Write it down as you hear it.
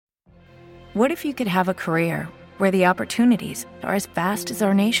What if you could have a career where the opportunities are as vast as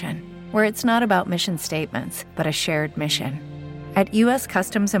our nation, where it's not about mission statements, but a shared mission? At U.S.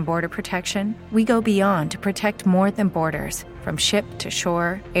 Customs and Border Protection, we go beyond to protect more than borders. From ship to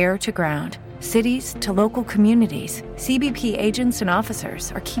shore, air to ground, cities to local communities, CBP agents and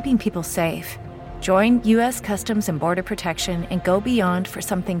officers are keeping people safe. Join U.S. Customs and Border Protection and go beyond for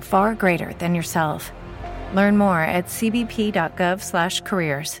something far greater than yourself. Learn more at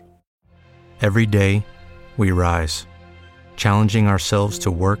cbp.gov/careers. Every day, we rise, challenging ourselves to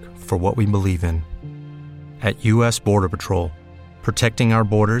work for what we believe in. At U.S. Border Patrol, protecting our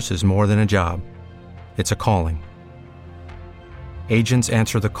borders is more than a job. It's a calling. Agents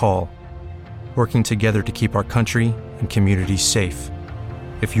answer the call, working together to keep our country and communities safe.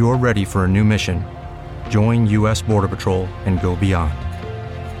 If you're ready for a new mission, join U.S. Border Patrol and go beyond.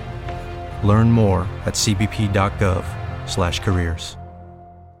 Learn more at cbp.gov/careers.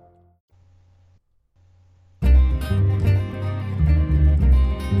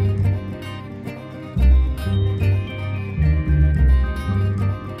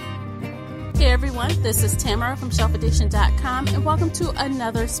 Hey everyone, this is Tamara from shelfaddiction.com and welcome to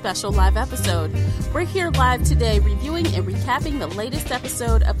another special live episode. We're here live today reviewing and recapping the latest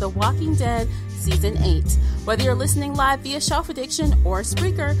episode of The Walking Dead Season 8. Whether you're listening live via Shelf Addiction or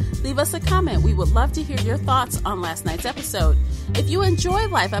Spreaker, leave us a comment. We would love to hear your thoughts on last night's episode. If you enjoy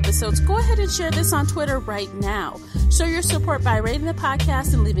live episodes, go ahead and share this on Twitter right now. Show your support by rating the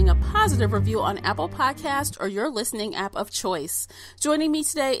podcast and leaving a positive review on Apple Podcasts or your listening app of choice. Joining me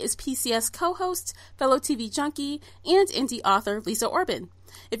today is PCS co-host, fellow TV junkie, and indie author Lisa Orban.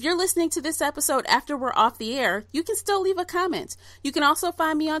 If you're listening to this episode after we're off the air, you can still leave a comment. You can also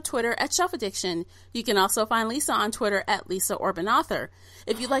find me on Twitter at Shelf Addiction. You can also find Lisa on Twitter at Lisa Orban Author.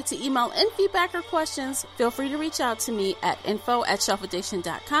 If you'd like to email in feedback or questions, feel free to reach out to me at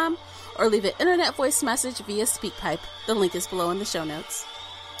info@shelfaddiction.com or leave an internet voice message via SpeakPipe. The link is below in the show notes.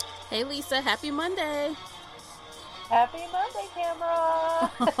 Hey Lisa, happy Monday. Happy Monday, Tamara.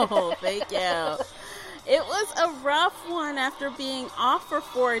 Oh, thank you. It was a rough one after being off for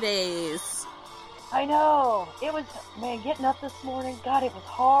 4 days. I know. It was, man, getting up this morning, God, it was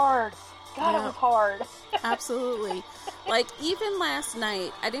hard. God, It was hard. Absolutely. Like, even last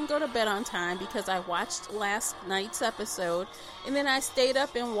night, I didn't go to bed on time because I watched last night's episode, and then I stayed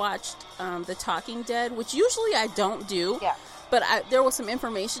up and watched The Talking Dead, which usually I don't do. Yeah. But there was some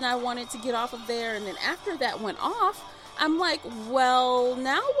information I wanted to get off of there, and then after that went off, I'm like, well,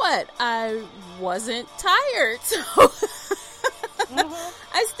 now what? I wasn't tired, so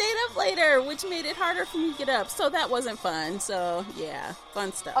I stayed up later, which made it harder for me to get up. So that wasn't fun. So yeah,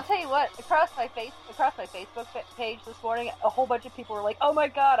 fun stuff. I'll tell you what, across my Facebook page this morning, a whole bunch of people were like, "Oh my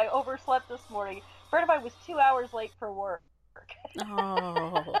God, I overslept this morning." A friend of mine was 2 hours late for work.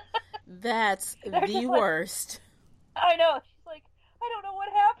 Oh, that's the worst. I know. She's like, I don't know what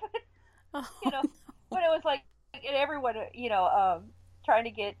happened. Oh, But it was like, and everyone, trying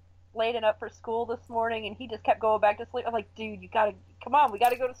to get Layden up for school this morning, and he just kept going back to sleep. I'm like, dude, come on, we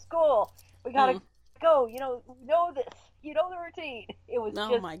gotta go to school. We gotta go. We know this. You know the routine. It was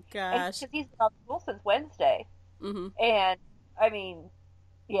oh my gosh. Because he's been on school since Wednesday. Mm-hmm. And, I mean,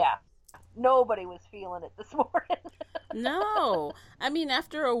 yeah, nobody was feeling it this morning. No. I mean,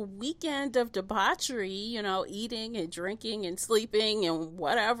 after a weekend of debauchery, eating and drinking and sleeping and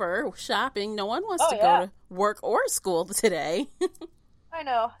whatever, shopping, no one wants to go to work or school today. I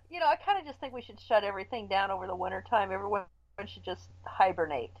know. I kind of just think we should shut everything down over the winter time. Everyone should just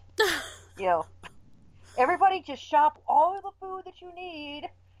hibernate. Everybody just shop all of the food that you need,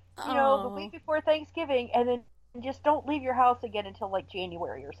 the week before Thanksgiving, and then just don't leave your house again until like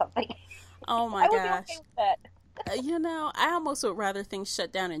January or something. Oh my gosh. I would be okay with that. I almost would rather things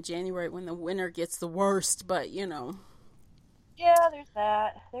shut down in January when the winter gets the worst, but Yeah, there's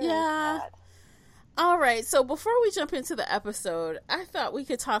that. There is that. All right, so before we jump into the episode, I thought we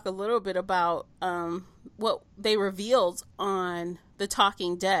could talk a little bit about what they revealed on The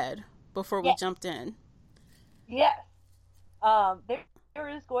Talking Dead before we jumped in. Yes. There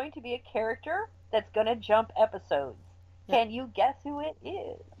is going to be a character that's going to jump episodes. Yep. Can you guess who it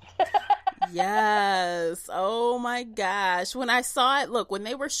is? Yes. Oh my gosh. When I saw it, look, when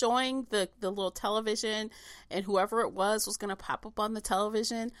they were showing the little television and whoever it was going to pop up on the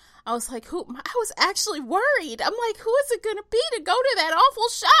television, I was like, I was actually worried. I'm like, who is it going to be to go to that awful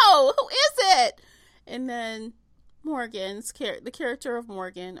show? Who is it? And then the character of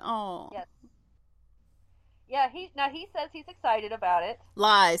Morgan. Oh. Yes. Yeah, he says he's excited about it.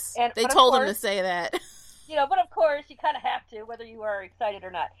 Lies. They told him to say that. But of course you kind of have to, whether you are excited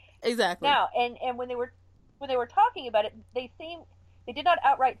or not. Exactly. Now, and when they were talking about it, they did not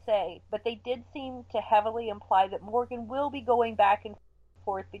outright say, but they did seem to heavily imply that Morgan will be going back and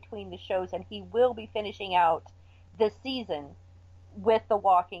forth between the shows, and he will be finishing out this season with The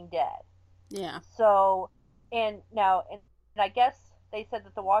Walking Dead. Yeah. So, and I guess they said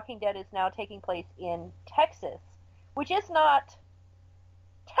that The Walking Dead is now taking place in Texas, which is not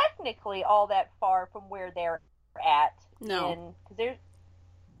technically all that far from where they're at. No. Because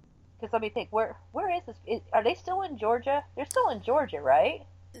let me think, where is this? Are they still in Georgia? They're still in Georgia, right?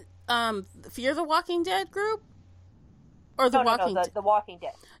 Fear the Walking Dead group? Or The Walking Dead? The Walking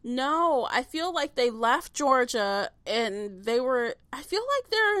Dead. No, I feel like they left Georgia and I feel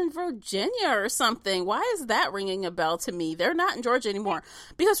like they're in Virginia or something. Why is that ringing a bell to me? They're not in Georgia anymore.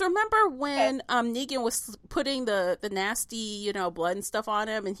 Because remember when Negan was putting the nasty, blood and stuff on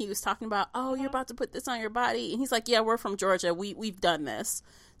him, and he was talking about, oh, you're about to put this on your body, and he's like, yeah, we're from Georgia. We've done this.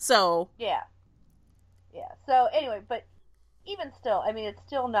 So yeah. So anyway, but even still, I mean, it's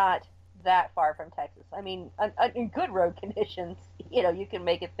still not that far from Texas. I mean, in good road conditions, you can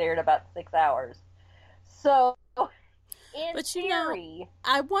make it there in about 6 hours. So, in theory,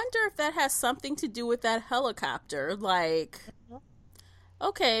 I wonder if that has something to do with that helicopter. Like,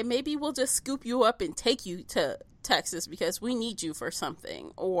 okay, maybe we'll just scoop you up and take you to Texas because we need you for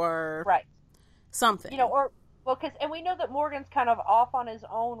something, or something. And we know that Morgan's kind of off on his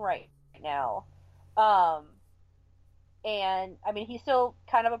own right now. And I mean, he's still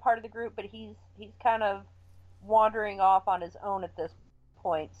kind of a part of the group, but he's kind of wandering off on his own at this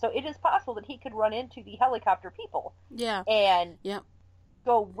point. So it is possible that he could run into the helicopter people. Yeah. And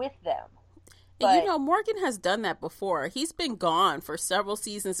go with them. But, Morgan has done that before. He's been gone for several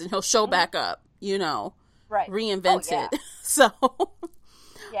seasons, and he'll show back up, reinvented. So,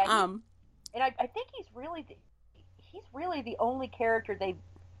 yeah. And I think he's really the only character they've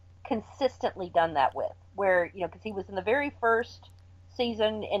consistently done that with, where because he was in the very first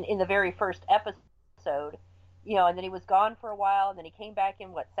season and in the very first episode, and then he was gone for a while, and then he came back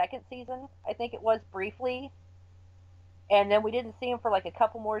in second season, I think it was, briefly, and then we didn't see him for like a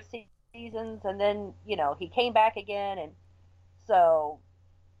couple more seasons, and then he came back again, and so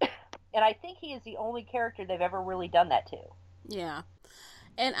and I think he is the only character they've ever really done that to. Yeah.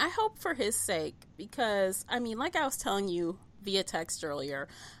 And I hope for his sake, because I mean, like I was telling you via text earlier,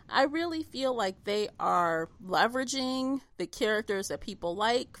 I really feel like they are leveraging the characters that people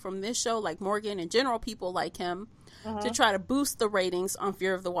like from this show, like Morgan, and general people like him, to try to boost the ratings on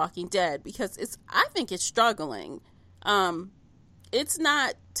Fear of the Walking Dead, because I think it's struggling. It's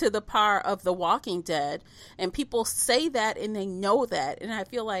not to the par of The Walking Dead, and people say that and they know that, and I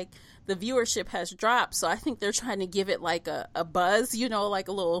feel like the viewership has dropped, so I think they're trying to give it like a buzz, like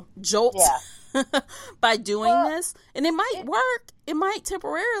a little jolt by doing this. And it might work. It might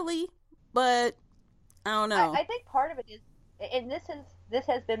temporarily, but I don't know. I think part of it is, and this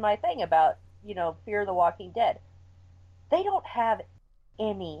has been my thing about, Fear the Walking Dead. They don't have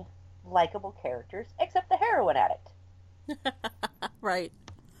any likable characters except the heroin addict. Right.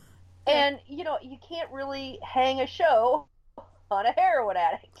 And, you can't really hang a show on a heroin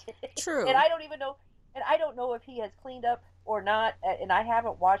addict. True. And I don't know if he has cleaned up or not, and I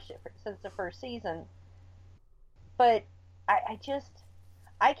haven't watched it since the first season, but I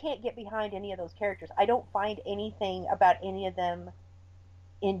can't get behind any of those characters. I don't find anything about any of them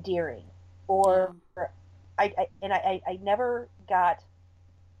endearing, or I never got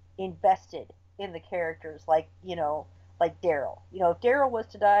invested in the characters like Daryl. If Daryl was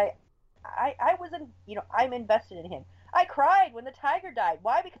to die, I wasn't, I'm invested in him. I cried when the tiger died.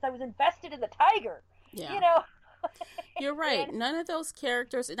 Why? Because I was invested in the tiger. Yeah. You're right. None of those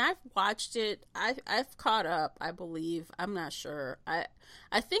characters, and I've watched it. I've caught up, I believe. I'm not sure.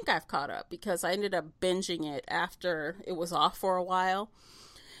 I think I've caught up because I ended up binging it after it was off for a while.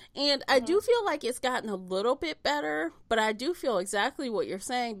 And I do feel like it's gotten a little bit better, but I do feel exactly what you're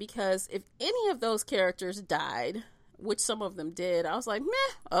saying, because if any of those characters died, which some of them did, I was like,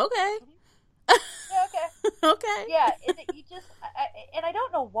 meh, okay. Okay. Okay. Yeah, and I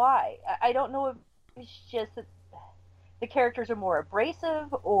don't know why. I don't know if it's just that the characters are more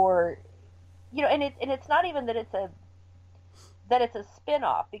abrasive, or and it's not even that it's a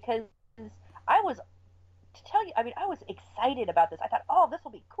spin-off, because I was excited about this. I thought, oh, this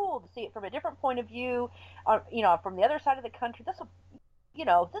will be cool to see it from a different point of view, from the other side of the country. This is going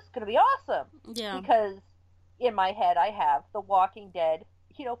to be awesome. Yeah. Because in my head, I have the Walking Dead,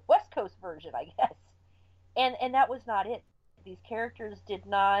 West Coast version, I guess. And that was not it. These characters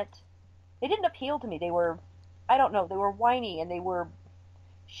didn't appeal to me. They were, I don't know, they were whiny, and they were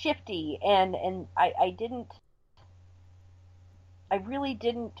shifty, and I really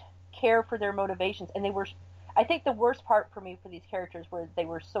didn't care for their motivations, and I think the worst part for me for these characters were they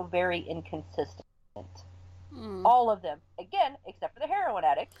were so very inconsistent. All of them, again, except for the heroin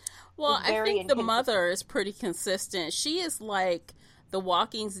addict. Well, I think the mother is pretty consistent. She is like the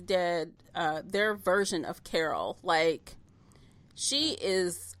Walking Dead, their version of Carol. Like, she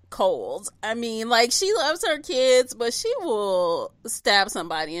is cold. I mean, like, she loves her kids, but she will stab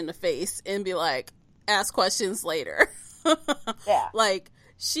somebody in the face and be like, ask questions later. Yeah. Like,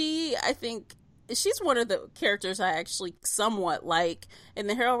 I think she's one of the characters I actually somewhat like. And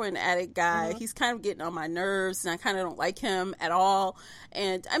the heroin addict guy, he's kind of getting on my nerves, and I kind of don't like him at all.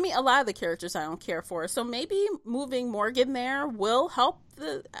 And I mean, a lot of the characters I don't care for. So maybe moving Morgan there will help.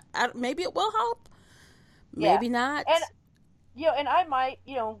 Maybe it will help. Maybe not. And and I might,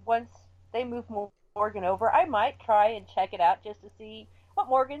 once they move Morgan over, I might try and check it out just to see what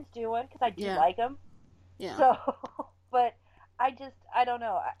Morgan's doing, because I do like him. Yeah. So, but I don't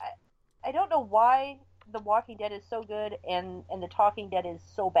know. I don't know why The Walking Dead is so good and The Talking Dead is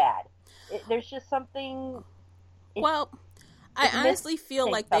so bad. There's just something... Well, I honestly feel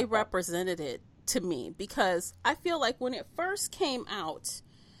like they represented it to me, because I feel like when it first came out,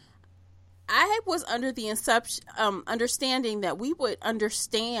 I was under the understanding that we would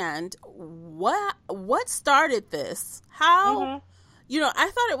understand what started this. How,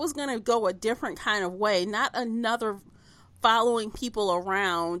 I thought it was going to go a different kind of way, not another following people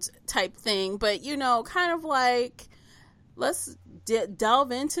around type thing, but kind of like, let's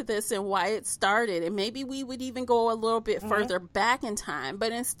delve into this and why it started, and maybe we would even go a little bit further back in time.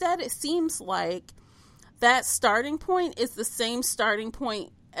 But instead, it seems like that starting point is the same starting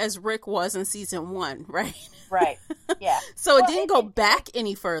point as Rick was in season 1, right? Right. Yeah. So it didn't go back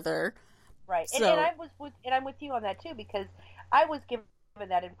any further. Right. So, and I'm with you on that too, because I was given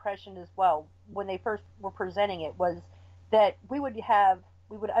that impression as well when they first were presenting it, was that we would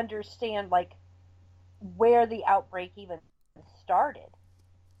understand like where the outbreak even started,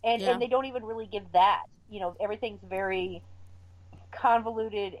 and they don't even really give that. Everything's very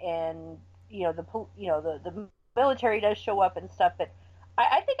convoluted, and the military does show up and stuff. But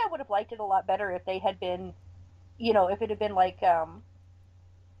I think I would have liked it a lot better if they had been, if it had been like a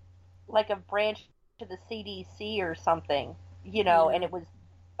branch to the CDC or something, and it was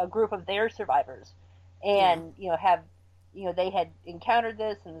a group of their survivors, and they had encountered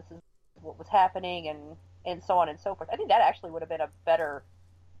this, and this is what was happening, and so on and so forth. I think that actually would have been a better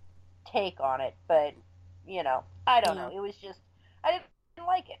take on it, but I don't know. It was just, I didn't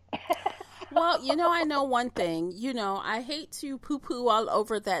like it. Well, I know one thing. I hate to poo-poo all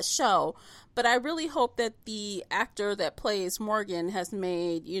over that show, but I really hope that the actor that plays Morgan has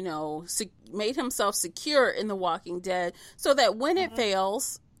made himself secure in The Walking Dead, so that when it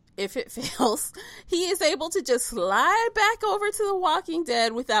fails, if it fails, he is able to just slide back over to The Walking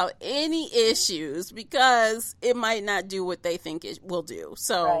Dead without any issues, because it might not do what they think it will do.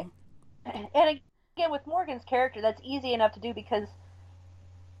 So, right. And again, with Morgan's character, that's easy enough to do, because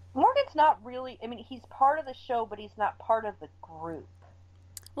Morgan's not really, he's part of the show, but he's not part of the group.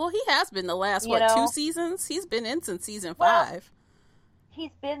 Well, he has been the last, 2 seasons? He's been in since season 5.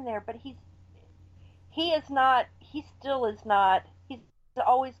 He's been there, but he still is not, he's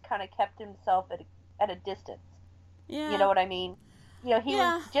always kind of kept himself at a distance. Yeah. You know what I mean? He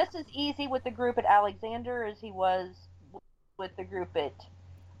was just as easy with the group at Alexander as he was with the group at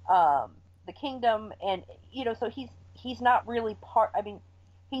the Kingdom, and so he's not really part.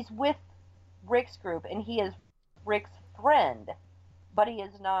 He's with Rick's group, and he is Rick's friend, but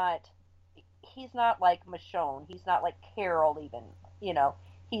he's not like Michonne. He's not like Carol even.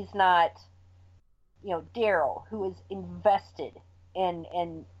 He's not Daryl, who is invested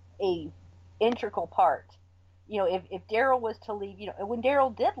in a integral part. If Daryl was to leave, when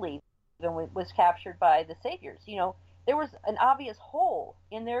Daryl did leave and was captured by the Saviors, there was an obvious hole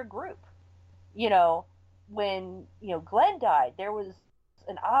in their group. When Glenn died, there was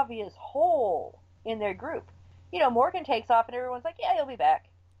an obvious hole in their group. Morgan takes off and everyone's like, yeah, he'll be back.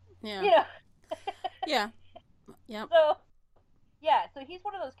 Yeah. Yeah. Yep. So he's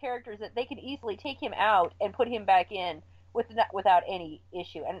one of those characters that they could easily take him out and put him back in without any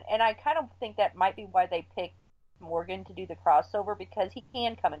issue. And I kind of think that might be why they picked Morgan to do the crossover, because he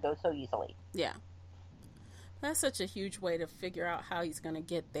can come and go so easily. Yeah. That's such a huge way to figure out how he's going to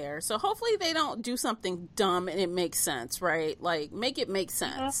get there. So hopefully they don't do something dumb and it makes sense, right? Like, make it make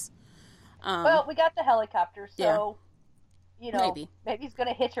sense. Well, we got the helicopter, so, maybe he's going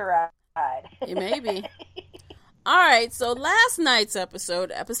to hitch a ride. Maybe. All right, so last night's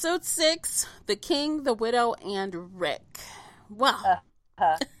episode 6, The King, the Widow, and Rick. Well.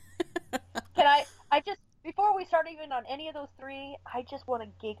 Can I before we start even on any of those three, I just want to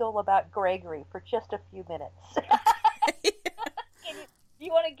giggle about Gregory for just a few minutes. Do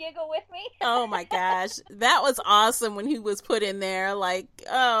you want to giggle with me? Oh my gosh. That was awesome when he was put in there. Like,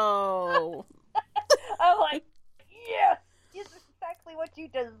 oh. I'm like, yes, this is exactly what you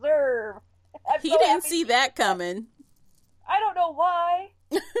deserve. He didn't see that coming. I don't know why.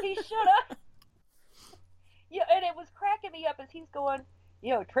 He should have. Yeah, and it was cracking me up as he's going,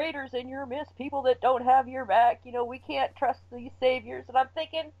 traitors in your midst, people that don't have your back, we can't trust these saviors. And I'm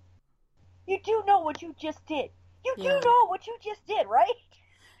thinking, you do know what you just did. You do know what you just did, right?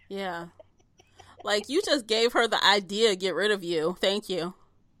 Yeah. Like, you just gave her the idea to get rid of you. Thank you.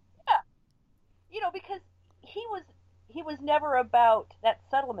 Yeah. Because he was never about that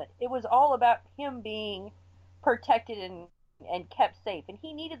settlement. It was all about him being protected and kept safe. And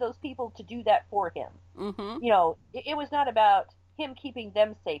he needed those people to do that for him. Mm-hmm. It was not about him keeping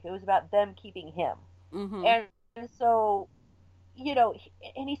them safe. It was about them keeping him. Mm-hmm. And so,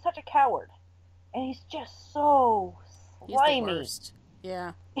 and he's such a coward. And he's just so slimy. He's the worst.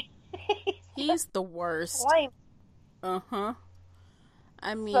 Yeah. He's the worst. Slimy. Uh-huh.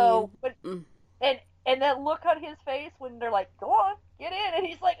 I mean... So, but, and that look on his face when they're like, go on, get in. And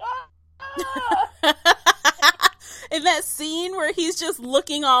he's like, ah! In that scene where he's just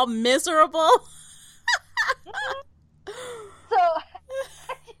looking all miserable. So,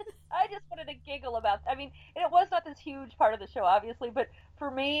 I just wanted to giggle about, it was not this huge part of the show, obviously, but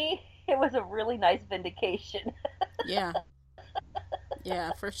for me, it was a really nice vindication. Yeah.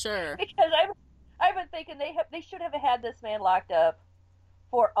 Yeah, for sure. Because I've been thinking they should have had this man locked up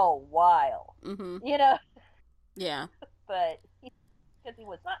for a while. Mm-hmm. Yeah. But because he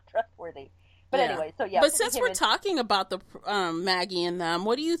was not trustworthy. But anyway, so yeah. But since we're talking about the Maggie and them,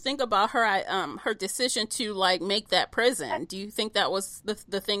 what do you think about her decision to make that prison? Do you think that was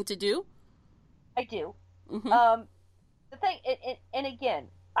the thing to do? I do. Mm-hmm. The thing, and again,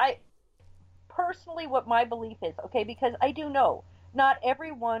 I personally, what my belief is, okay, because I do know not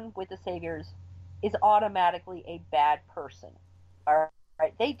everyone with the Saviors is automatically a bad person. All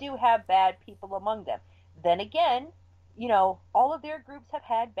right, they do have bad people among them. Then again, all of their groups have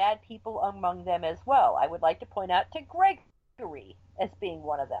had bad people among them as well. I would like to point out to Gregory as being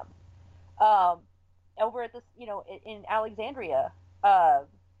one of them. Over at this, in Alexandria, the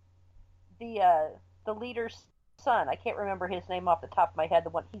leader's son, I can't remember his name off the top of my head,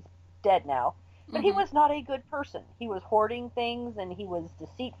 he's dead now, but Mm-hmm. he was not a good person. He was hoarding things, and he was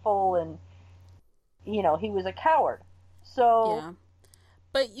deceitful, and, he was a coward. So... Yeah.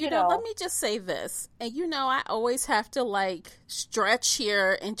 But, let me just say this. And, I always have to, stretch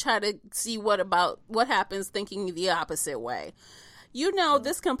here and try to see what happens thinking the opposite way.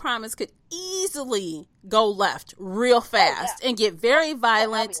 This compromise could easily go left real fast and get very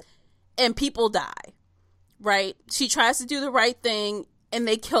violent and people die, right? She tries to do the right thing and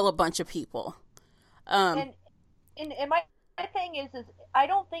they kill a bunch of people. And my thing is I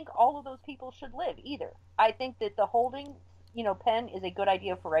don't think all of those people should live either. I think that the holding... pen is a good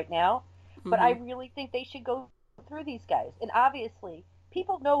idea for right now, but I really think they should go through these guys. And obviously,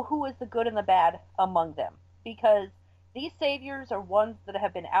 people know who is the good and the bad among them, because these saviors are ones that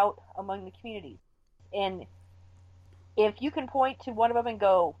have been out among the communities. And if you can point to one of them and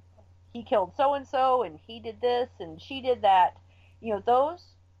go, he killed so-and-so, and he did this, and she did that, those,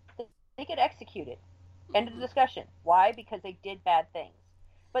 they get executed. End of the discussion. Why? Because they did bad things.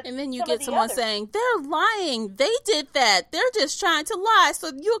 But and then you get someone saying, they're lying. They did that. They're just trying to lie,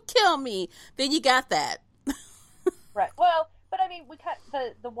 so you'll kill me. Then you got that. Right. Well, but we cut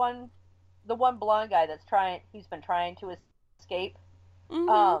the one blonde guy who's been trying to escape.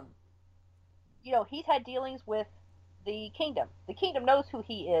 Mm-hmm. He's had dealings with the kingdom. The kingdom knows who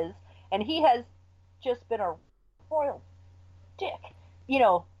he is, and he has just been a royal dick,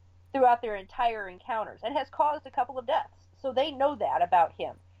 throughout their entire encounters, and has caused a couple of deaths. So they know that about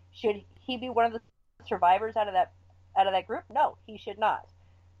him. Should he be one of the survivors out of that group? No, he should not.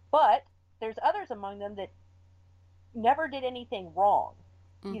 But there's others among them that never did anything wrong,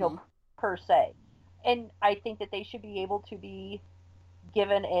 per se. And I think that they should be able to be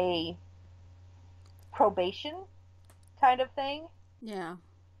given a probation kind of thing. Yeah.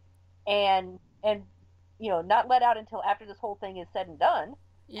 And not let out until after this whole thing is said and done,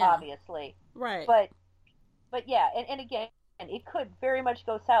 obviously. Right. But yeah, and again, it could very much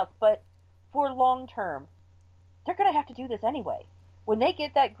go south, but for long term, they're going to have to do this anyway. When they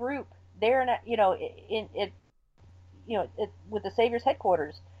get that group there, with the Savior's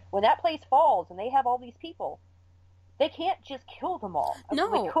headquarters, when that place falls and they have all these people, they can't just kill them all. No,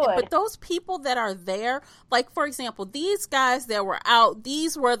 they could. But those people that are there, like, for example, these guys that were out,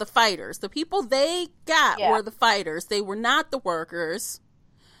 these were the fighters. The people they got were the fighters. They were not the workers.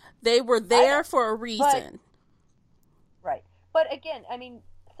 They were there for a reason. Right. But again, I mean,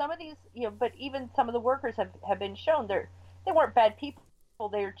 some of these, but even some of the workers have been shown they weren't bad people.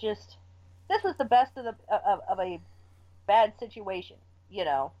 They're just, this was the best of a bad situation,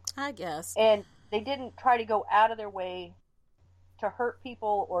 I guess. And they didn't try to go out of their way to hurt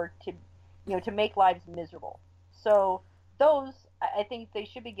people or to make lives miserable. So those, I think they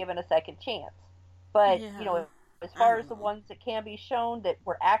should be given a second chance. But, as far as the ones that can be shown that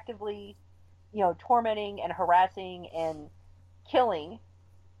were actively, tormenting and harassing and killing,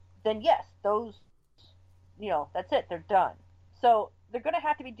 then yes, those, that's it. They're done. So they're going to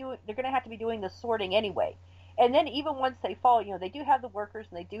have to be doing the sorting anyway. And then even once they fall, they do have the workers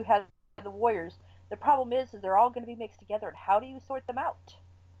and they do have the warriors. The problem is they're all going to be mixed together. And how do you sort them out?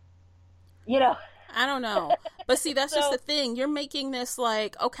 I don't know. But see, that's just the thing. You're making this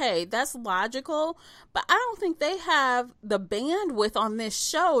like, okay, that's logical, but I don't think they have the bandwidth on this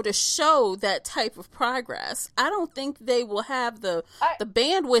show to show that type of progress. I don't think they will have the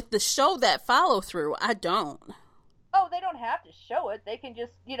bandwidth to show that follow through. I don't. Oh, they don't have to show it. They can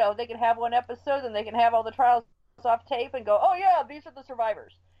just, they can have one episode and they can have all the trials off tape and go, oh yeah, these are the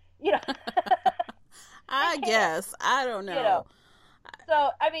survivors. I guess. I don't know. So,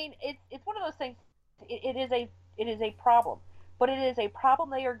 I mean, it's one of those things. It is a problem, but it is a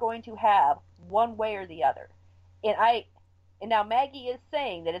problem they are going to have one way or the other. And now Maggie is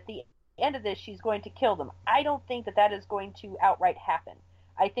saying that at the end of this, she's going to kill them. I don't think that is going to outright happen.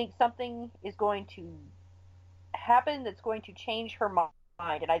 I think something is going to happen that's going to change her mind.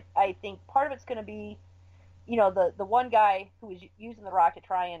 And I think part of it's going to be, the one guy who was using the rock to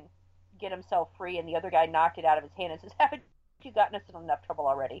try and get himself free, and the other guy knocked it out of his hand and says, haven't you gotten us in enough trouble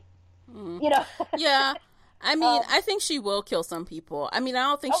already? Yeah. I mean, I think she will kill some people. I mean, I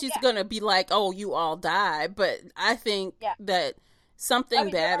don't think she's going to be like, oh, you all die. But I think that something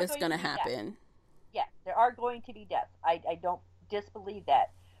bad is going to happen. Yeah, there are going to be deaths. I don't disbelieve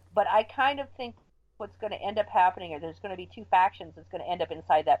that. But I kind of think what's going to end up happening, or there's going to be two factions that's going to end up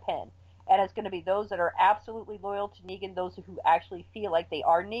inside that pen. And it's going to be those that are absolutely loyal to Negan, those who actually feel like they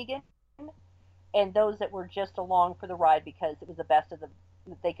are Negan, and those that were just along for the ride because it was the best of that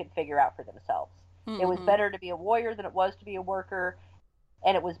they could figure out for themselves. Mm-hmm. It was better to be a warrior than it was to be a worker,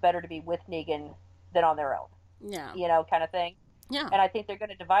 and it was better to be with Negan than on their own. Yeah. Kind of thing. Yeah. And I think they're going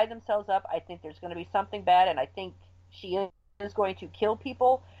to divide themselves up. I think there's going to be something bad, and I think she is going to kill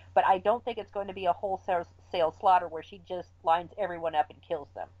people, but I don't think it's going to be a wholesale slaughter where she just lines everyone up and kills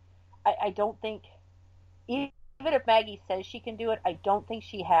them. I don't think, even if Maggie says she can do it, I don't think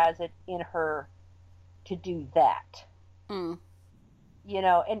she has it in her to do that. Mm.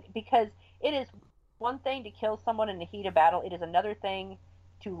 And because it is one thing to kill someone in the heat of battle, it is another thing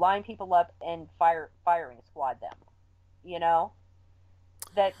to line people up and firing squad them.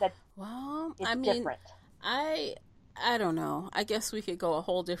 That's different. I don't know. I guess we could go a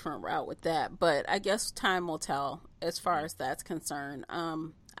whole different route with that, but I guess time will tell as far as that's concerned.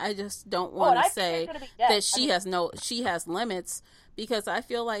 I just don't want to say that she has limits, because I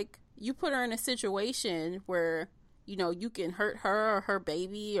feel like you put her in a situation where, you can hurt her or her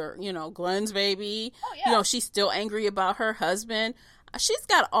baby or, Glenn's baby. Oh, yeah. She's still angry about her husband. She's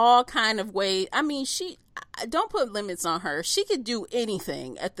got all kind of ways. I mean, don't put limits on her. She could do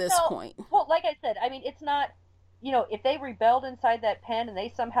anything at this point. Well, like I said, I mean, it's not, if they rebelled inside that pen and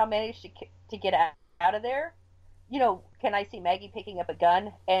they somehow managed to get out of there, can I see Maggie picking up a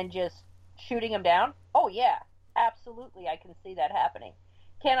gun and just shooting him down? Oh, yeah, absolutely. I can see that happening.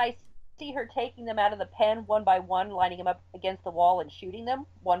 Can I see her taking them out of the pen one by one, lining them up against the wall and shooting them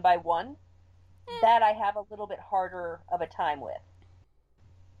one by one? That I have a little bit harder of a time with.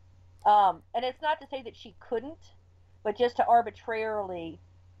 And it's not to say that she couldn't, but just to arbitrarily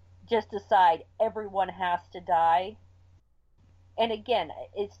just decide everyone has to die. And again,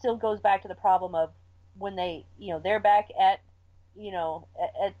 it still goes back to the problem of when they, they're back at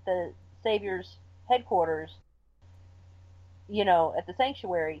the Savior's headquarters, at the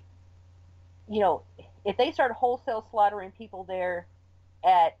sanctuary, if they start wholesale slaughtering people there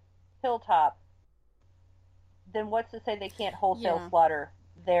at Hilltop, then what's to say they can't wholesale slaughter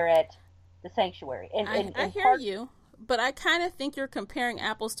there at the sanctuary? And I hear you, but I kind of think you're comparing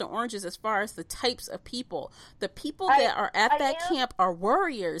apples to oranges as far as the types of people. The people that are at that camp are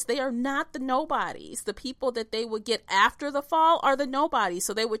warriors. They are not the nobodies. The people that they would get after the fall are the nobodies,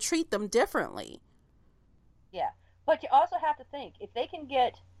 so they would treat them differently. Yeah, but you also have to think, if they can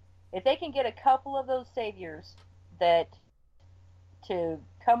get a couple of those saviors that to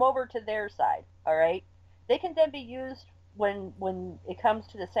come over to their side, all right? They can then be used when it comes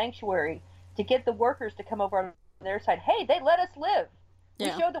to the sanctuary to get the workers to come over on their side. Hey, they let us live.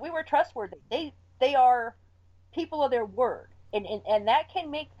 Yeah. We showed that we were trustworthy. They are people of their word. And that can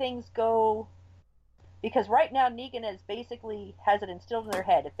make things go, because right now Negan has it instilled in their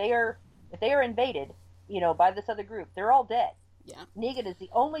head. If they are invaded, by this other group, they're all dead. Yeah. Negan is the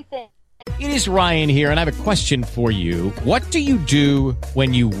only thing. It is Ryan here, and I have a question for you. What do you do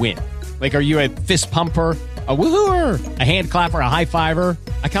when you win? Like, are you a fist pumper, a woohooer, a hand clapper, a high fiver?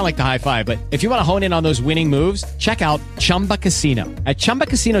 I kind of like the high five, but if you want to hone in on those winning moves, check out Chumba Casino. At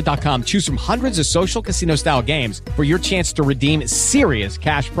ChumbaCasino.com, choose from hundreds of social casino-style games for your chance to redeem serious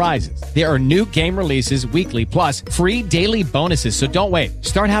cash prizes. There are new game releases weekly, plus free daily bonuses, so don't wait.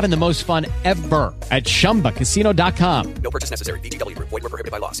 Start having the most fun ever at ChumbaCasino.com. No purchase necessary. VGW Group. Void where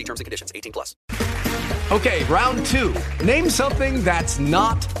prohibited by law. See terms and conditions. 18+. Okay, round two. Name something that's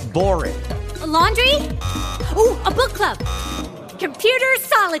not boring. A laundry? Ooh, a book club. Computer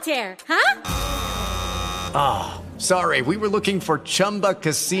solitaire, huh? Ah, sorry, we were looking for Chumba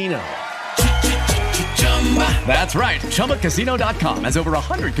Casino. That's right, ChumbaCasino.com has over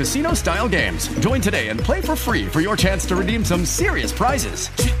 100 casino-style games. Join today and play for free for your chance to redeem some serious prizes.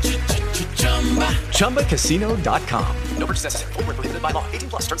 ChumbaCasino.com. No purchase necessary. Void where prohibited by law.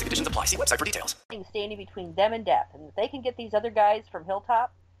 18+. Terms and conditions apply. See website for details. Standing between them and death. And if they can get these other guys from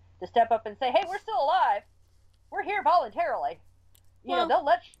Hilltop to step up and say, hey, we're still alive. We're here voluntarily. They'll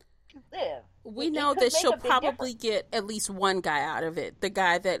let you live. We know that she'll probably get at least one guy out of it. The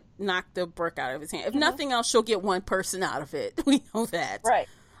guy that knocked the brick out of his hand. If nothing else, she'll get one person out of it. We know that. Right.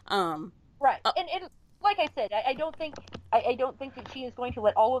 Right. And like I said, I don't think that she is going to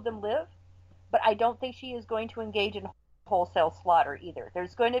let all of them live, but I don't think she is going to engage in wholesale slaughter either.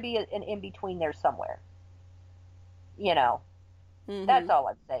 There's going to be an in-between there somewhere. That's all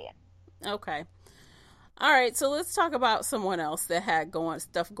I'm saying. Okay. All right, so let's talk about someone else that had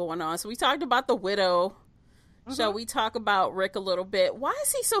stuff going on. So we talked about the widow. Mm-hmm. Shall we talk about Rick a little bit? Why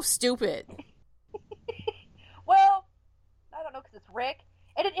is he so stupid? Well, I don't know, because it's Rick.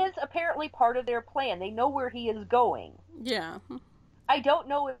 And it is apparently part of their plan. They know where he is going. Yeah. I don't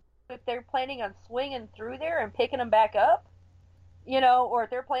know if they're planning on swinging through there and picking him back up, or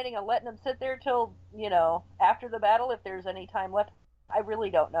if they're planning on letting him sit there till, after the battle, if there's any time left. I really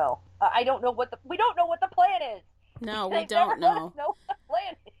don't know. I don't know we don't know what the plan is. No, we don't know. Let us know what the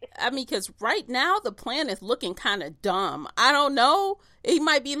plan is. I mean, because right now the plan is looking kind of dumb. I don't know. He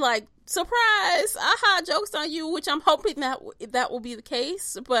might be like, surprise, aha, joke's on you, which I'm hoping that will be the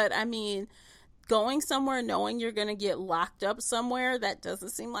case. But I mean, going somewhere knowing you're going to get locked up somewhere, that doesn't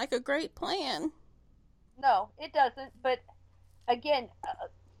seem like a great plan. No, it doesn't. But again,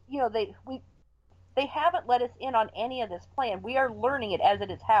 they haven't let us in on any of this plan. We are learning it as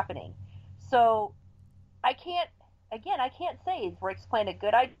it is happening. So I can't say is Rick's plan a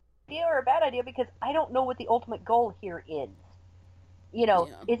good idea or a bad idea, because I don't know what the ultimate goal here is.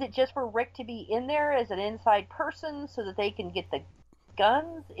 Is it just for Rick to be in there as an inside person so that they can get the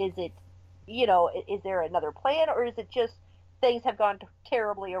guns? Is it, is there another plan, or is it just things have gone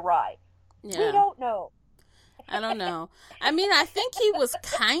terribly awry? Yeah. We don't know. I don't know. I mean, I think he was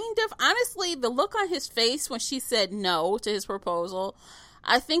honestly, the look on his face when she said no to his proposal,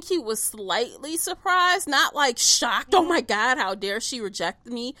 I think he was slightly surprised, not like shocked. Oh my God, how dare she reject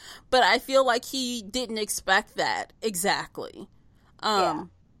me? But I feel like he didn't expect that exactly. Yeah.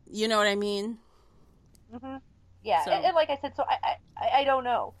 You know what I mean? Mm-hmm. Yeah. So. And like I said, so I don't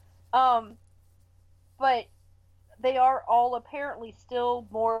know. But they are all apparently still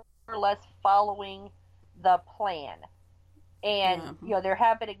more or less following the plan. And, there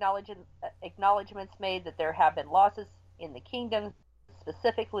have been acknowledgments made that there have been losses in the kingdom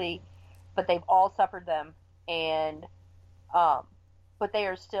specifically, but they've all suffered them. And, but they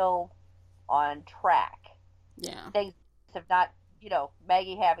are still on track. Yeah. Things have not,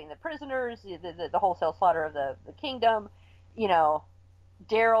 Maggie having the prisoners, the wholesale slaughter of the kingdom,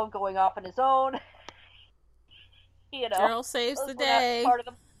 Daryl going off on his own. Daryl saves the day. Part of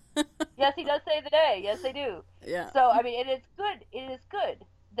the Yes, he does save the day. Yes, they do. Yeah. So I mean, it is good. It is good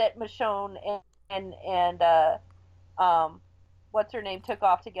that Michonne and what's her name took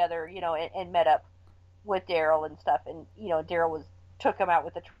off together, and met up with Daryl and stuff, and Daryl took him out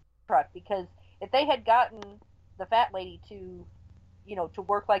with the truck, because if they had gotten the fat lady to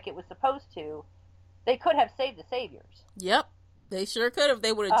work like it was supposed to, they could have saved the Saviors. Yep, they sure could have.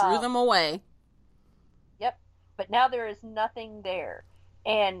 They would have drew them away. Yep, but now there is nothing there.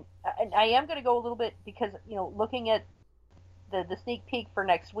 And I am going to go a little bit, because, looking at the sneak peek for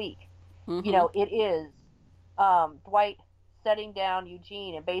next week, it is Dwight setting down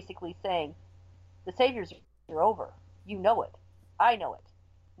Eugene and basically saying, the Saviors are over. You know it. I know it.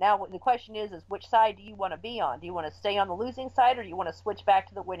 Now the question is which side do you want to be on? Do you want to stay on the losing side, or do you want to switch back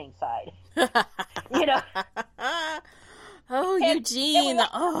to the winning side? You know. Oh, And Eugene.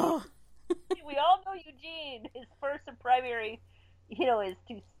 We all know Eugene. His first and primary, is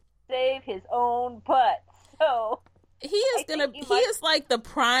to save his own butt. So he is like the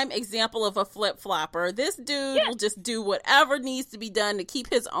prime example of a flip-flopper. This dude will just do whatever needs to be done to keep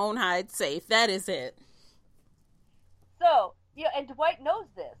his own hide safe. That is it. So, and Dwight knows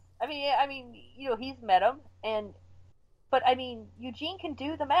this. I mean, he's met him, but Eugene can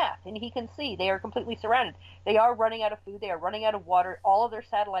do the math, and he can see they are completely surrounded. They are running out of food. They are running out of water. All of their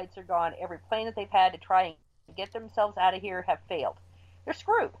satellites are gone. Every plane that they've had to try and get themselves out of here have failed. They're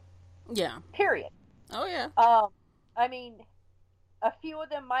screwed. Yeah. Period. Oh, yeah. A few of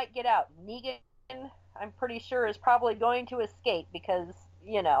them might get out. Negan, I'm pretty sure, is probably going to escape because,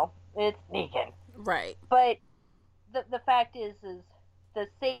 it's Negan. Right. But the fact is the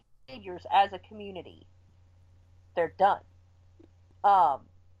Saviors as a community, they're done.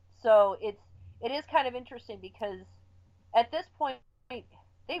 So it is kind of interesting because at this point,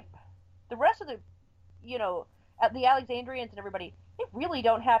 the rest of the Alexandrians and everybody, they really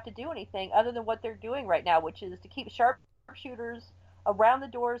don't have to do anything other than what they're doing right now, which is to keep sharpshooters around the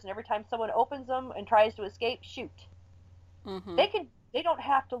doors, and every time someone opens them and tries to escape, shoot. Mm-hmm. They don't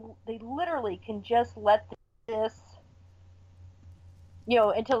have to, they literally can just let this,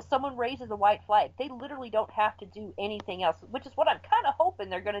 until someone raises a white flag. They literally don't have to do anything else, which is what I'm kind of hoping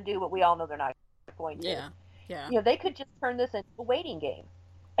they're going to do, but we all know they're not going to. Yeah. They could just turn this into a waiting game,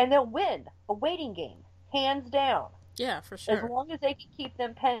 and they'll win a waiting game, hands down. Yeah, for sure. As long as they can keep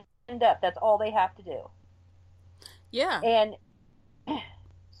them penned up, that's all they have to do. Yeah. And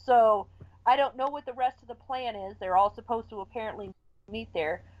so I don't know what the rest of the plan is. They're all supposed to apparently meet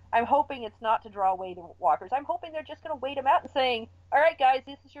there. I'm hoping it's not to draw away the walkers. I'm hoping they're just going to wait them out and saying, all right, guys,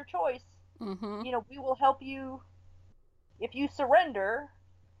 this is your choice. Mm-hmm. We will help you if you surrender.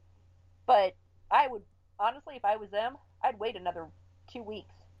 But I would, honestly, if I was them, I'd wait another 2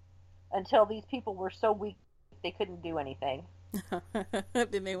 weeks until these people were so weak they couldn't do anything.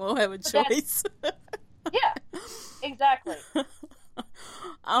 Then they won't have a choice. Yeah, exactly.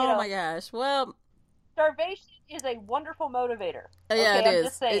 Oh my gosh. Well, starvation is a wonderful motivator. Yeah, okay, it is.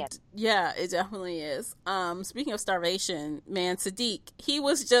 Just saying. It definitely is. Speaking of starvation, man, Sadiq, he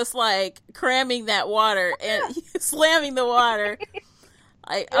was just like cramming that water and slamming the water.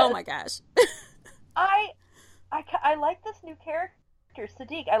 Oh my gosh. I like this new character,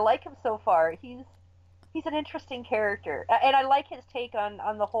 Sadiq. I like him so far. He's an interesting character, and I like his take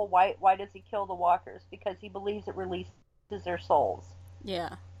on the whole why does he kill the walkers, because he believes it releases their souls.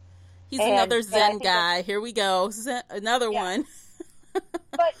 Yeah. He's another Zen guy. Here we go. Another one.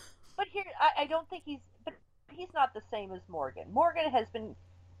 but here, I don't think he's not the same as Morgan. Morgan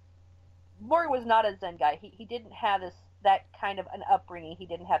was not a Zen guy. He didn't have that kind of an upbringing. He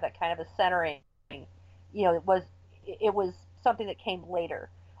didn't have that kind of a centering. It was something that came later.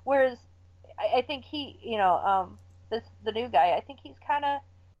 Whereas I think the new guy, I think he's kind of,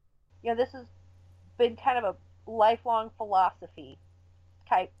 this has been kind of a lifelong philosophy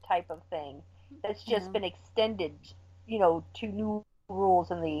type of thing that's just been extended, to new rules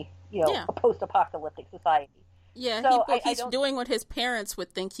in the, a post-apocalyptic society. Yeah, so he's doing what his parents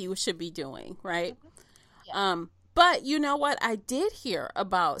would think he should be doing, right? Yeah. But you know what I did hear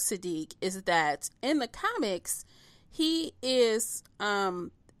about Sadiq is that in the comics, he is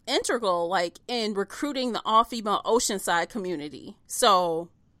integral, like, in recruiting the all-female Oceanside community. So,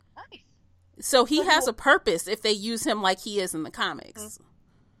 nice. So he has a purpose if they use him like he is in the comics. Mm-hmm.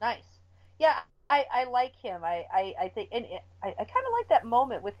 Nice. Yeah, I like him. I think, and I kind of like that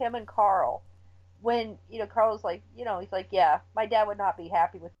moment with him and Carl, when Carl's like, he's like, yeah, my dad would not be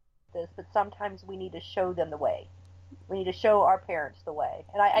happy with this, but sometimes we need to show them the way. We need to show our parents the way.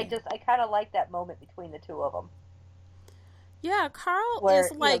 And I kind of like that moment between the two of them. Yeah, Carl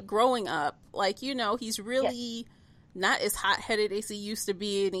is like growing up. Like, he's really not as hot-headed as he used to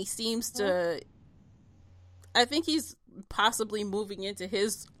be, and he seems to, I think he's possibly moving into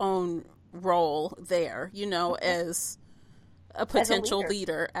his own role there, as a potential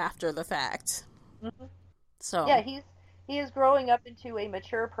leader after the fact. Mm-hmm. So yeah, he is growing up into a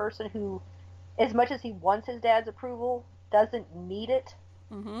mature person who, as much as he wants his dad's approval, doesn't need it.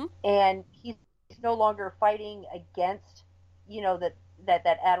 Mm-hmm. And he's no longer fighting against,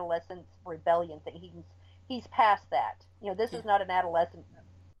 that adolescent rebellion thing. He's past that. This is not an adolescent,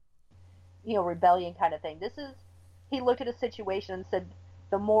 rebellion kind of thing. This is, he looked at a situation and said,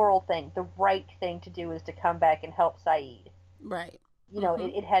 the moral thing, the right thing to do is to come back and help Saeed. Right. You know,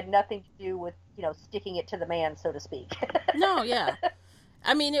 it had nothing to do with, you know, sticking it to the man, so to speak. No, yeah.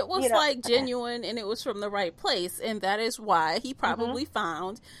 I mean, it was like genuine, and it was from the right place, and that is why he probably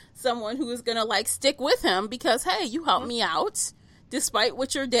found someone who was going to, like, stick with him because, hey, you helped me out despite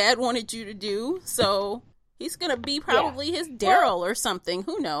what your dad wanted you to do, so he's going to be probably his Daryl or something.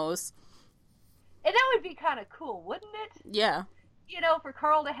 Who knows? And that would be kind of cool, wouldn't it? Yeah. You know, for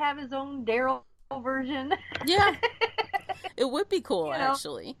Carl to have his own Daryl version. Yeah. It would be cool,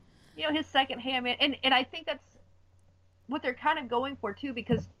 actually. You know, his second hand man. And I think that's what they're kind of going for, too,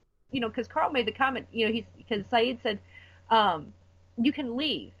 because, you know, because Carl made the comment, you know, because Saeed said, you can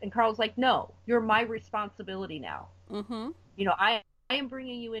leave. And Carl's like, no, you're my responsibility now. Mm-hmm. You know, I am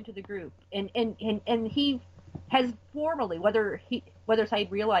bringing you into the group. And he has formally, whether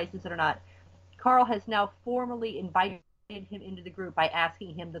Saeed realizes it or not, Carl has now formally invited him into the group by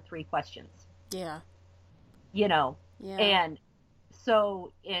asking him the 3 questions. Yeah. You know. Yeah. And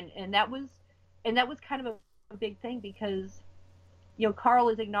so and that was kind of a big thing because, you know, Carl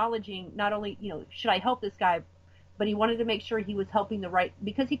is acknowledging not only, you know, should I help this guy, but he wanted to make sure he was helping the right,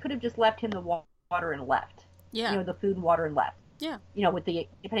 because he could have just left him the water and left. Yeah. You know, the food and water and left. Yeah. You know,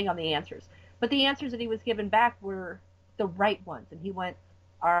 depending on the answers. But the answers that he was given back were the right ones, and he went,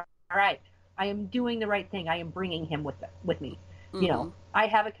 all right, I am doing the right thing. I am bringing him with me. You know, I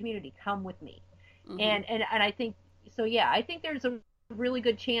have a community. Come with me. And I think so. Yeah, I think there's a really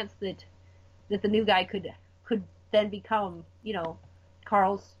good chance that the new guy could then become, you know,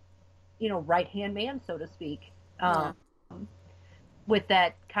 Carl's, you know, right hand man, so to speak. With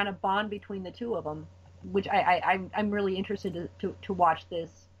that kind of bond between the two of them, which I'm really interested to watch this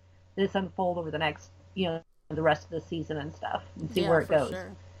unfold over the next, you know, the rest of the season and stuff, and see where it goes.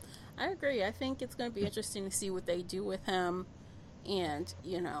 Sure. I agree. I think it's going to be interesting to see what they do with him. And,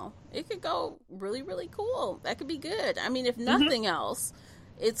 you know, it could go really, really cool. That could be good. I mean, if nothing else,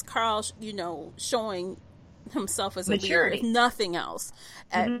 it's Carl, you know, showing himself as a leader. If nothing else.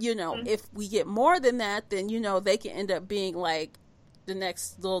 You know, if we get more than that, then, you know, they can end up being like the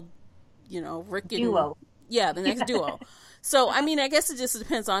next little, you know, Rick and... duo. Yeah, the next duo. So, I mean, I guess it just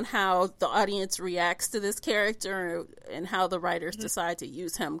depends on how the audience reacts to this character and how the writers decide to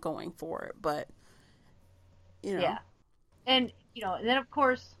use him going forward. But, you know. Yeah. And, you know, and then, of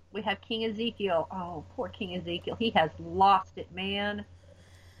course, we have King Ezekiel. Oh, poor King Ezekiel. He has lost it, man.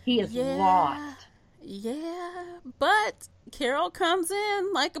 He is lost. Yeah, but Carol comes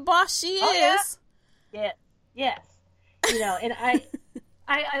in like a boss she is. Yeah. Yes. You know, and I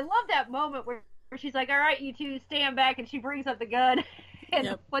love that moment where she's like, all right, you two, stand back, and she brings up the gun.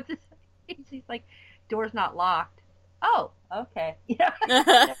 And what's this? She's like, door's not locked. Oh, okay. Yeah.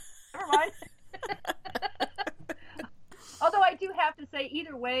 Never mind. Although I do have to say,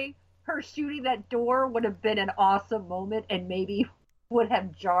 either way, her shooting that door would have been an awesome moment and maybe would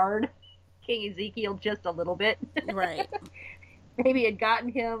have jarred King Ezekiel just a little bit. Right. Maybe had gotten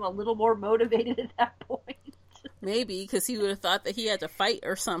him a little more motivated at that point. Maybe, because he would have thought that he had to fight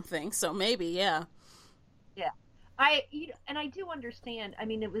or something. So maybe, yeah. Yeah. I do understand. I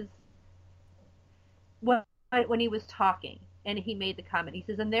mean, it was when he was talking and he made the comment. He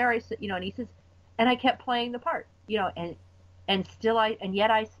says, and there I said, you know, and he says, and I kept playing the part, you know, and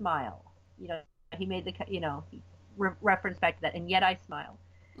yet I smile. You know, he made the, you know, reference back to that, and yet I smile.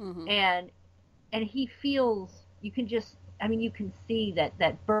 Mm-hmm. And he feels, you can see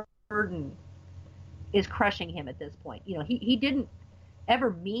that burden is crushing him at this point. You know, he didn't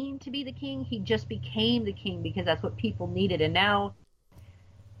ever mean to be the king. He just became the king because that's what people needed. And now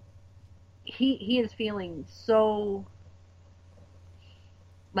he is feeling so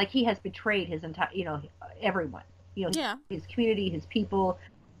like he has betrayed his entire, you know, everyone, you know, his community, his people,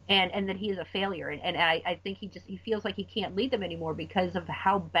 and that he is a failure. And I think he feels like he can't lead them anymore because of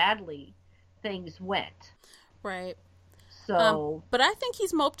how badly things went. Right. So, but I think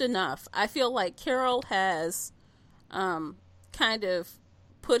he's moped enough. I feel like Carol has kind of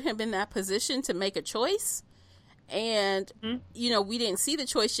put him in that position to make a choice. And, you know, we didn't see the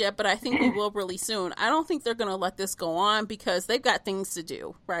choice yet, but I think we will really soon. I don't think they're going to let this go on because they've got things to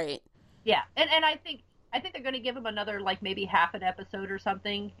do, right? Yeah, and I think they're going to give him another, like, maybe half an episode or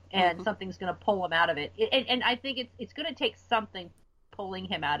something, and something's going to pull him out of it. And I think it's going to take something pulling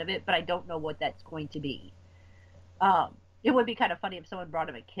him out of it, but I don't know what that's going to be. It would be kind of funny if someone brought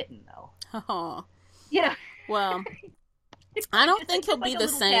him a kitten, though. Oh. Yeah. Well, I don't think he'll be the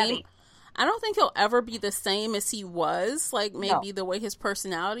same. Tabby. I don't think he'll ever be the same as he was, like maybe the way his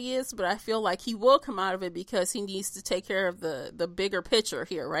personality is, but I feel like he will come out of it because he needs to take care of the bigger picture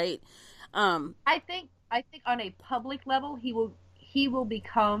here, right? I think on a public level, he will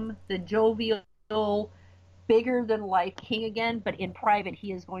become the jovial, bigger than life king again, but in private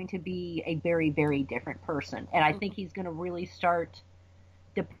he is going to be a very, very different person. And I think he's going to really start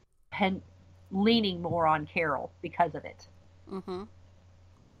leaning more on Carol because of it. Mm-hmm.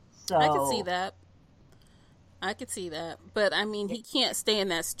 So I could see that. But I mean, he can't stay in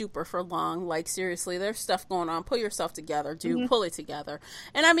that stupor for long. Like, seriously, there's stuff going on. Pull yourself together, dude. Mm-hmm. Pull it together.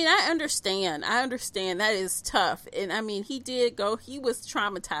 And I mean, I understand that is tough. And I mean, he was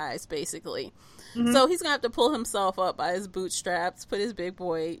traumatized basically. Mm-hmm. So he's gonna have to pull himself up by his bootstraps, put his big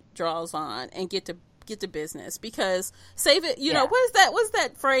boy draws on, and get to business. Because save it, you know, what's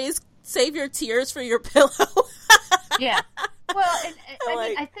that phrase? Save your tears for your pillow. Yeah. Well, and I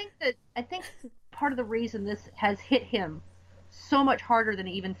mean, I think part of the reason this has hit him so much harder than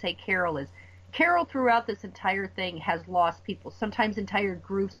even say Carol is, Carol throughout this entire thing has lost people, sometimes entire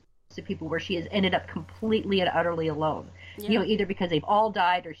groups of people, where she has ended up completely and utterly alone. Yeah. You know, either because they've all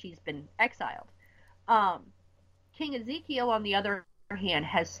died or she's been exiled. King Ezekiel, on the other hand,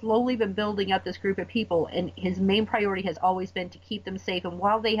 has slowly been building up this group of people, and his main priority has always been to keep them safe. And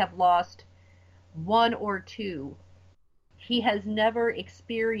while they have lost one or two, he has never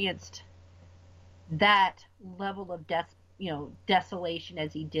experienced that level of desolation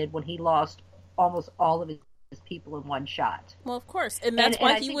as he did when he lost almost all of his people in one shot. Well, of course. And that's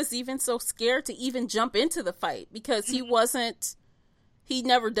why he was even so scared to even jump into the fight, because he'd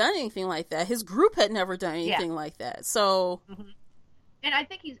never done anything like that. His group had never done anything like that. So, and I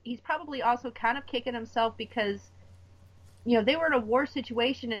think he's probably also kind of kicking himself because, you know, they were in a war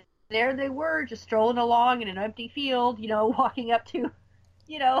situation, and there they were just strolling along in an empty field, you know, walking up to,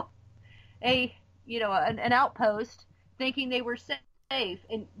 you know, an outpost, thinking they were safe,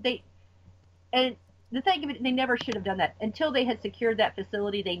 and the thing of it, they never should have done that until they had secured that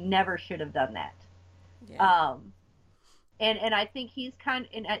facility. They never should have done that. Yeah. And I think he's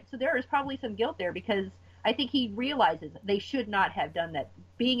so there is probably some guilt there, because I think he realizes they should not have done that.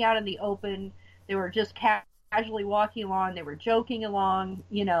 Being out in the open, they were just casually walking along, they were joking along,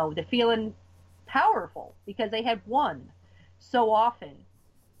 you know, they're feeling powerful because they had won so often.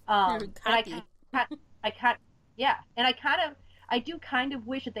 And I do kind of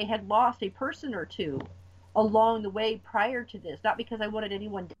wish that they had lost a person or two along the way prior to this, not because I wanted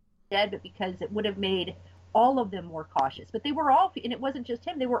anyone dead, but because it would have made all of them more cautious. But they were all, and it wasn't just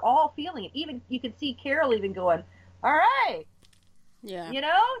him, they were all feeling it. Even you could see Carol even going, all right, you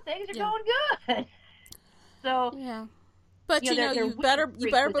know, things are going good. So yeah, but you better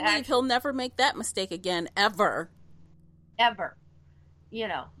believe he'll never make that mistake again, ever. You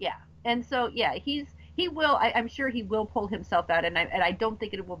know, yeah. And so he will. I'm sure he will pull himself out, and I don't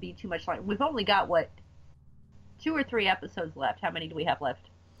think it will be too much longer. We've only got 2 or 3 episodes left. How many do we have left?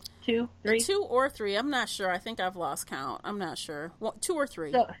 2, 3? 2 or 3. I'm not sure. I think I've lost count. I'm not sure. 2 or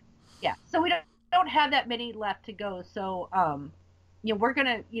 3. So, yeah. So we don't have that many left to go. So, you know, we're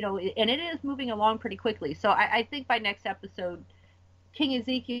gonna, you know, and it is moving along pretty quickly. So I think by next episode, King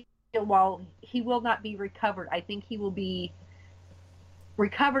Ezekiel, while he will not be recovered, I think he will be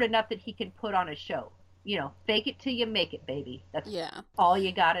recovered enough that he can put on a show. You know, fake it till you make it, baby. That's all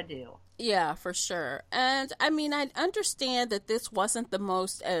you gotta do. Yeah, for sure. And I mean, I understand that this wasn't the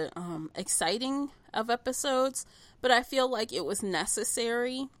most exciting of episodes, but I feel like it was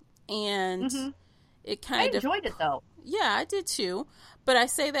necessary, and it kind of... I enjoyed it, though. Yeah, I did too. But I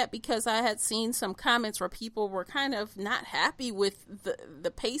say that because I had seen some comments where people were kind of not happy with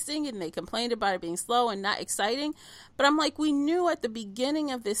the pacing, and they complained about it being slow and not exciting. But I'm like, we knew at the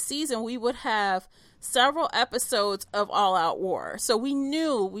beginning of this season we would have several episodes of all-out war. So we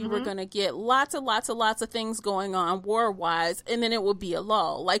knew we were going to get lots of things going on war-wise, and then it would be a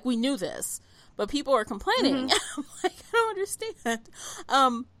lull. Like, we knew this. But people are complaining. I'm like, I don't understand.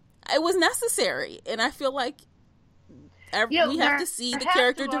 It was necessary, and I feel like we have to see the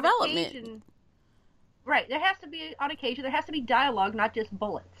character development. Right. There has to be, on occasion, there has to be dialogue, not just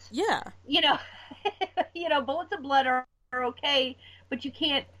bullets. Yeah. You know, bullets and blood are okay, but you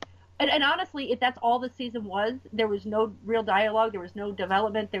can't... And honestly, if that's all the season was, there was no real dialogue, there was no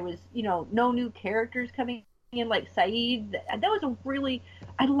development, there was, you know, no new characters coming in like Saeed. That was a really...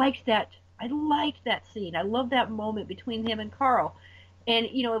 I liked that scene. I love that moment between him and Carl. And,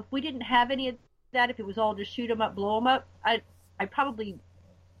 you know, if we didn't have any of that, if it was all just shoot 'em up, blow 'em up, I'd probably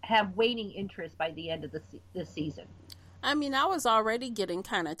have waning interest by the end of this season. I mean, I was already getting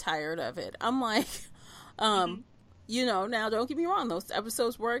kind of tired of it. I'm like, you know, now don't get me wrong, those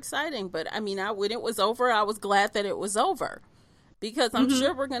episodes were exciting, but I mean, when it was over, I was glad that it was over, because I'm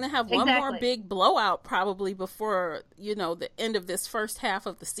sure we're going to have one more big blowout probably before, you know, the end of this first half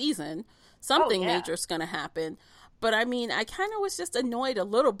of the season. Something major is going to happen. But I mean, I kind of was just annoyed a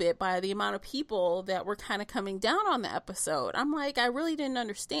little bit by the amount of people that were kind of coming down on the episode. I'm like, I really didn't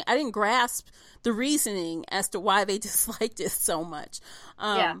understand. I didn't grasp the reasoning as to why they disliked it so much.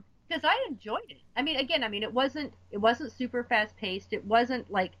 Yeah, because I enjoyed it. I mean, again, it wasn't super fast paced. It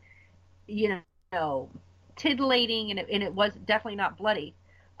wasn't like, titillating, and it was definitely not bloody.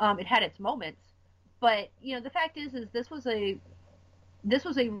 It had its moments, but the fact is this was a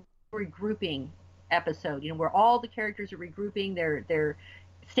regrouping episode, where all the characters are regrouping. They're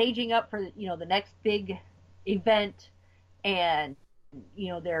staging up for the next big event, and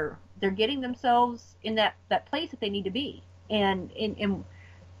they're getting themselves in that place that they need to be, and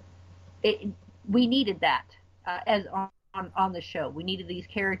we needed that as on the show. We needed these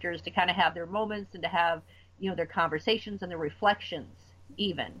characters to kind of have their moments and to have their conversations and their reflections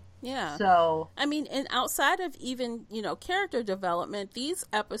even. Yeah. So, I mean, and outside of even, character development, these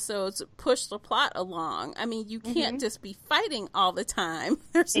episodes push the plot along. I mean, you can't just be fighting all the time.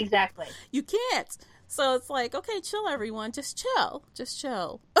 Exactly. You can't. So it's like, okay, chill, everyone. Just chill. Just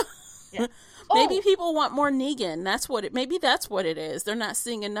chill. Yeah. Maybe people want more Negan. Maybe that's what it is. They're not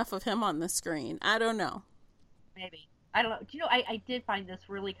seeing enough of him on the screen. I don't know. Maybe. I don't know. Do you know, I did find this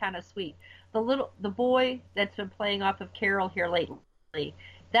really kind of sweet. The boy that's been playing off of Carol here lately,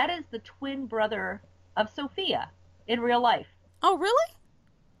 that is the twin brother of Sophia in real life. Oh, really?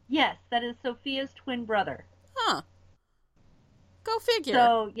 Yes, that is Sophia's twin brother. Huh. Go figure.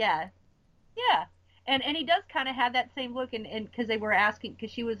 So, yeah. Yeah. And he does kind of have that same look, and because they were asking,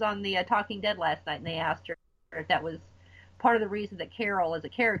 because she was on the Talking Dead last night, and they asked her if that was part of the reason that Carol as a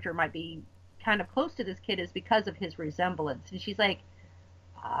character might be kind of close to this kid is because of his resemblance. And she's like,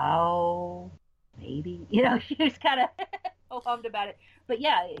 oh, maybe. She was kind of bummed about it. But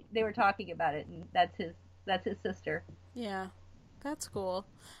yeah, they were talking about it, and that's his sister. Yeah, that's cool.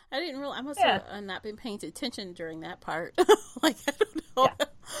 I didn't realize. I must have not been paying attention during that part. I don't know. Yeah.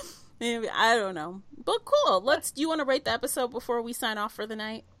 Maybe, I don't know. But cool. Do you want to rate the episode before we sign off for the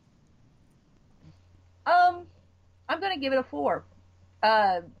night? I'm going to give it a 4.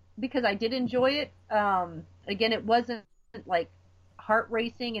 Because I did enjoy it. Again, it wasn't like heart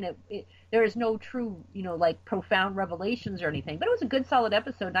racing, and there is no true, like profound revelations or anything, but it was a good solid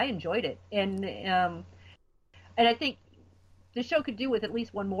episode, and I enjoyed it. And I think the show could do with at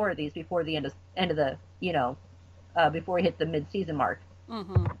least one more of these before the end of the, before we hit the mid-season mark.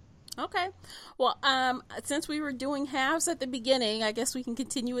 Mm-hmm. Okay. Well, since we were doing halves at the beginning, I guess we can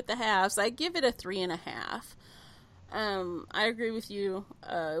continue with the halves. I give it a 3.5. I agree with you.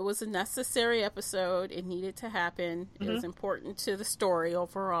 It was a necessary episode. It needed to happen. It was important to the story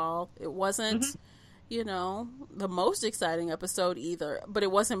overall. It wasn't, the most exciting episode either, but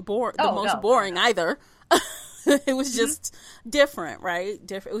it wasn't the most boring either. It was just different, right?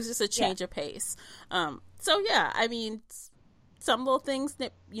 It was just a change of pace. So yeah, I mean, some little things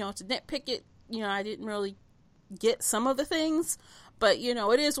that, to nitpick it, I didn't really get some of the things. But,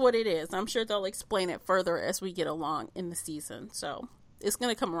 it is what it is. I'm sure they'll explain it further as we get along in the season. So it's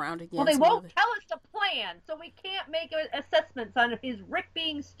going to come around again. Well, they won't tell us the plan, so we can't make assessments on is Rick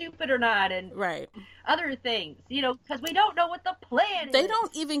being stupid or not, and other things, because we don't know what the plan is. They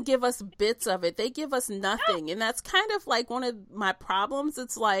don't even give us bits of it. They give us nothing. And that's kind of like one of my problems.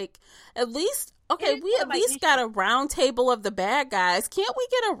 It's like, at least... Okay, we at least got a round table of the bad guys. Can't we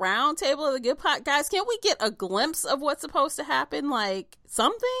get a round table of the good guys? Can't we get a glimpse of what's supposed to happen? Like,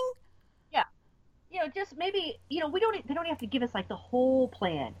 something? Yeah. Just maybe, they don't have to give us, like, the whole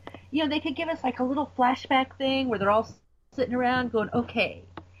plan. They could give us, like, a little flashback thing where they're all sitting around going, okay,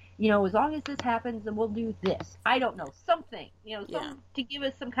 as long as this happens, then we'll do this. I don't know. Something, to give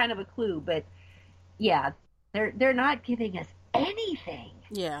us some kind of a clue. But, yeah, they're not giving us anything.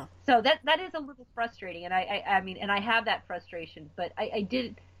 Yeah. So that is a little frustrating, and I mean, and I have that frustration, but I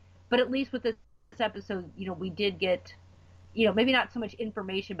did, but at least with this episode, we did get, maybe not so much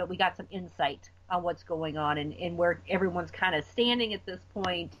information, but we got some insight on what's going on and where everyone's kind of standing at this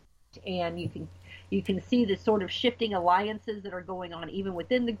point, and you can see the sort of shifting alliances that are going on even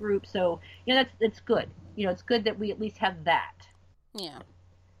within the group. So that's good. It's good that we at least have that. Yeah.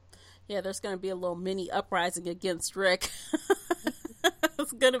 Yeah, there's going to be a little mini uprising against Rick.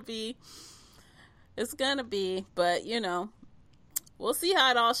 It's gonna be, but we'll see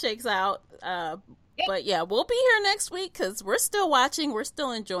how it all shakes out. But yeah, we'll be here next week because we're still watching, we're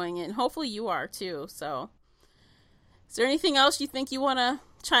still enjoying it, and hopefully you are too. So, is there anything else you think you want to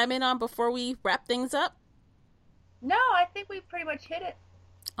chime in on before we wrap things up? No, I think we've pretty much hit it.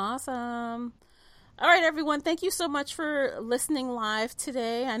 Awesome. All right, everyone. Thank you so much for listening live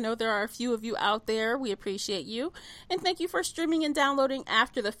today. I know there are a few of you out there. We appreciate you. And thank you for streaming and downloading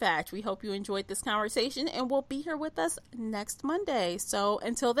after the fact. We hope you enjoyed this conversation and will be here with us next Monday. So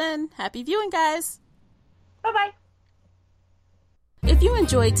until then, happy viewing, guys. Bye-bye. If you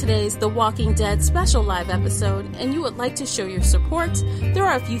enjoyed today's The Walking Dead special live episode and you would like to show your support, there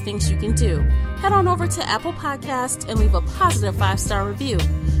are a few things you can do. Head on over to Apple Podcasts and leave a positive 5-star review.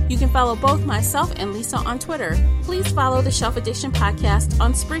 You can follow both myself and Lisa on Twitter. Please follow the Shelf Edition podcast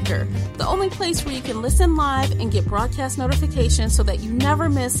on Spreaker, the only place where you can listen live and get broadcast notifications so that you never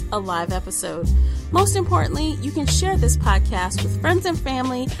miss a live episode. Most importantly, you can share this podcast with friends and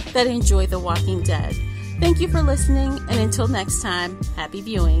family that enjoy The Walking Dead. Thank you for listening, and until next time, happy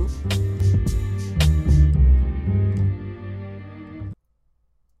viewing.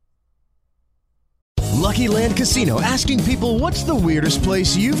 Lucky Land Casino, asking people, what's the weirdest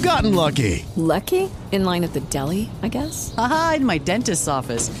place you've gotten lucky? Lucky? In line at the deli, I guess? Aha, in my dentist's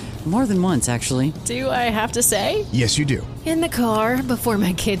office. More than once, actually. Do I have to say? Yes, you do. In the car before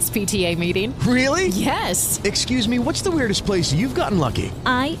my kids' PTA meeting. Really? Yes. Excuse me, what's the weirdest place you've gotten lucky?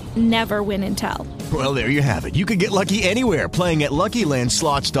 I never win and tell. Well, there you have it. You can get lucky anywhere, playing at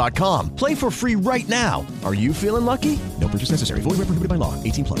LuckyLandSlots.com. Play for free right now. Are you feeling lucky? No purchase necessary. Void where prohibited by law.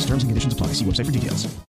 18+. Terms and conditions apply. See website for details.